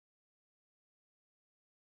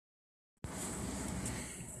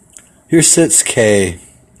Here sits K,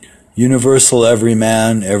 universal every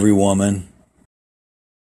man, every woman,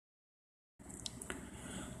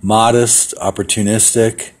 modest,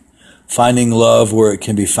 opportunistic, finding love where it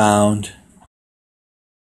can be found.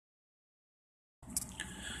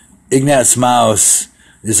 Ignatz Mouse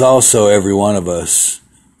is also every one of us,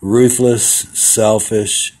 ruthless,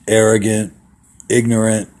 selfish, arrogant,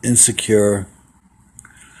 ignorant, insecure.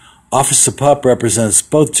 Officer Pup represents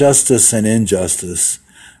both justice and injustice,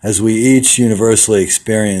 as we each universally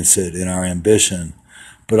experience it in our ambition,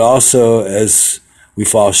 but also as we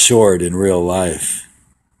fall short in real life.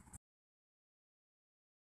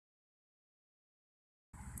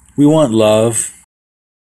 We want love.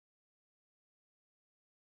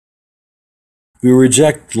 We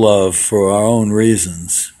reject love for our own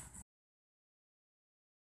reasons,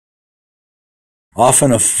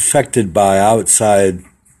 often affected by outside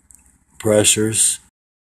pressures,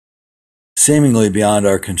 seemingly beyond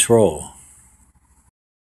our control.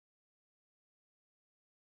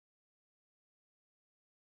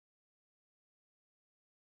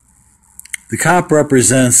 The cop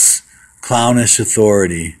represents clownish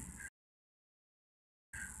authority,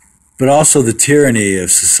 but also the tyranny of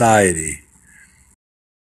society.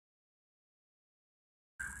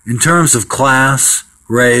 In terms of class,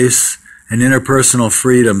 race, and interpersonal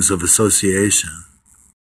freedoms of association.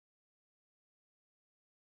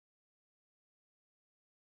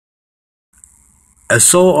 As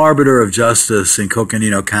sole arbiter of justice in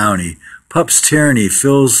Coconino County, Pup's tyranny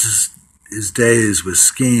fills his days with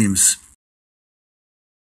schemes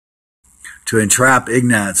to entrap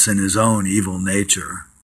Ignatz in his own evil nature.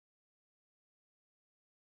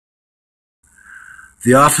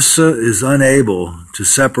 The officer is unable to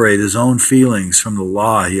separate his own feelings from the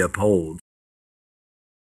law he upholds.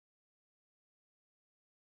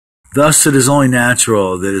 Thus, it is only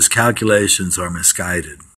natural that his calculations are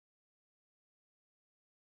misguided.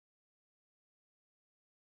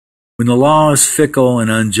 When the law is fickle and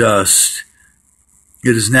unjust,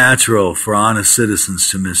 it is natural for honest citizens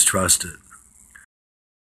to mistrust it.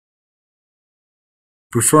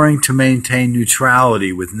 Preferring to maintain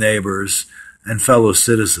neutrality with neighbors and fellow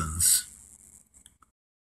citizens.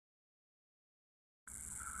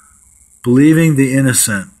 Believing the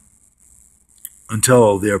innocent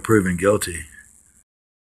until they are proven guilty.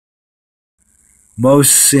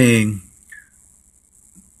 Most seeing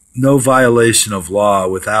no violation of law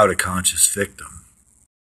without a conscious victim.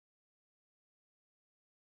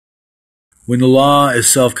 When the law is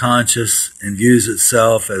self-conscious and views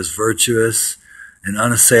itself as virtuous and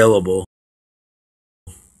unassailable,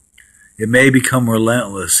 it may become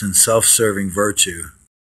relentless in self-serving virtue,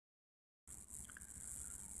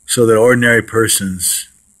 so that ordinary persons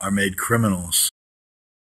are made criminals.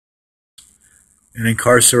 And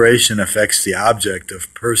incarceration affects the object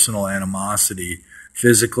of personal animosity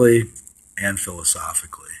physically and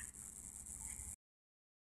philosophically.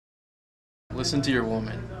 Listen to your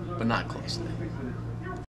woman, but not closely.